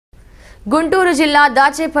గుంటూరు జిల్లా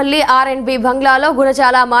దాచేపల్లి ఆర్ఎండ్బి బంగ్లాలో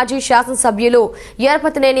గురజాల మాజీ శాసనసభ్యులు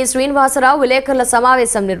ఎర్పతినేని శ్రీనివాసరావు విలేకరుల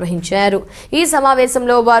సమావేశం నిర్వహించారు. ఈ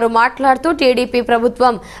సమావేశంలో వారు మాట్లాడుతూ టీడీపీ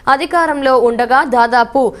ప్రభుత్వం అధికారంలో ఉండగా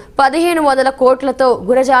దాదాపు 1500 కోట్లతో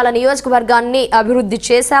గురజాల నియోజకవర్గాన్ని అభివృద్ధి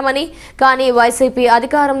చేశామని, కానీ వైసీపీ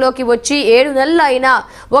అధికారంలోకి వచ్చి 7 నెలలు అయినా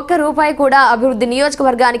ఒక్క రూపాయి కూడా అభివృద్ధి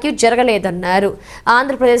నియోజకవర్గానికి జరగలేదన్నారు.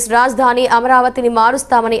 ఆంధ్రప్రదేశ్ రాజధాని అమరావతిని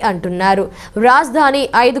మారుస్తామని అంటున్నారు. రాజధాని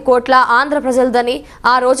 5 కోట్ల ఆంధ్ర ప్రజలదని,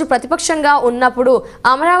 ఆ రోజు ప్రతిపక్షంగా ఉన్నప్పుడు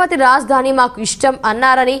అమరావతి రాజధాని మాకు ఇష్టం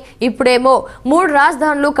అన్నారని, ఇప్పుడేమో 3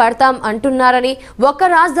 రాజధానులు కడతాం అంటున్నారని, ఒక్క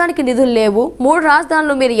రాజధానికి నిధులు లేవు, 3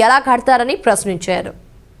 రాజధానులు మీరు ఎలా కడతారని ప్రశ్నించారు.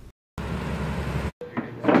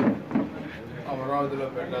 అమరావతిలో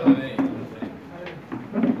పెట్టాలని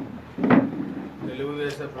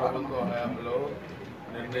తెలుగుదేశం ప్రభుత్వ హయాంలో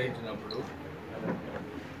నిర్ణయించినప్పుడు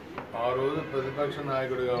ఆ రోజు ప్రతిపక్ష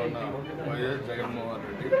నాయకుడిగా ఉన్న వైఎస్ జగన్మోహన్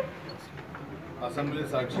రెడ్డి అసెంబ్లీ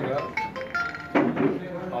సాక్షిగా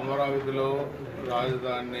అమరావతిలో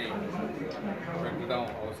రాజధానిని పెట్టడం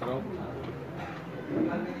అవసరం,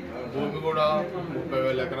 భూమి కూడా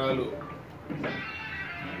 30,000 ఎకరాలు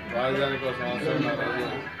రాజధాని కోసం అవసరం రోజు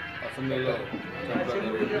అసెంబ్లీలో చెప్పడం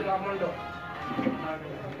జరిగింది.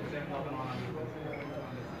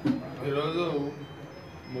 ఈరోజు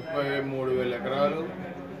 33,000 ఎకరాలు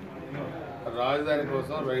రాజధాని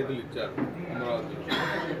కోసం రైతులు ఇచ్చారు. అమరావతిలో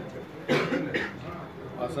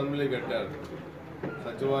అసెంబ్లీ కట్టారు,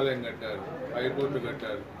 సచివాలయం కట్టారు, హైకోర్టు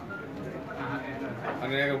కట్టారు,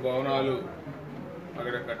 అనేక భవనాలు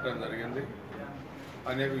అక్కడ కట్టడం జరిగింది,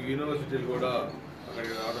 అనేక యూనివర్సిటీలు కూడా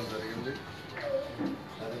అక్కడికి రావడం జరిగింది.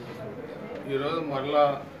 ఈరోజు మరలా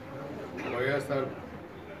వైఎస్ఆర్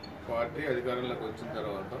పార్టీ అధికారంలోకి వచ్చిన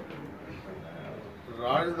తర్వాత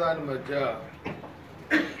రాజధాని మధ్య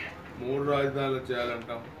 3 రాజధానులు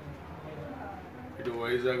చేయాలంటాం. ఇటు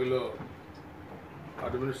వైజాగ్లో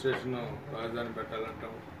అడ్మినిస్ట్రేషన్ రాజధాని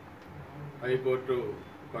పెట్టాలంటాం, హైకోర్టు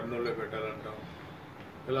కర్నూలులో పెట్టాలంటాం.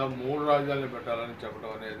 ఇలా 3 రాజధానులు పెట్టాలని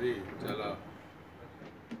చెప్పడం అనేది చాలా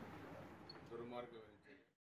దుర్మార్గం.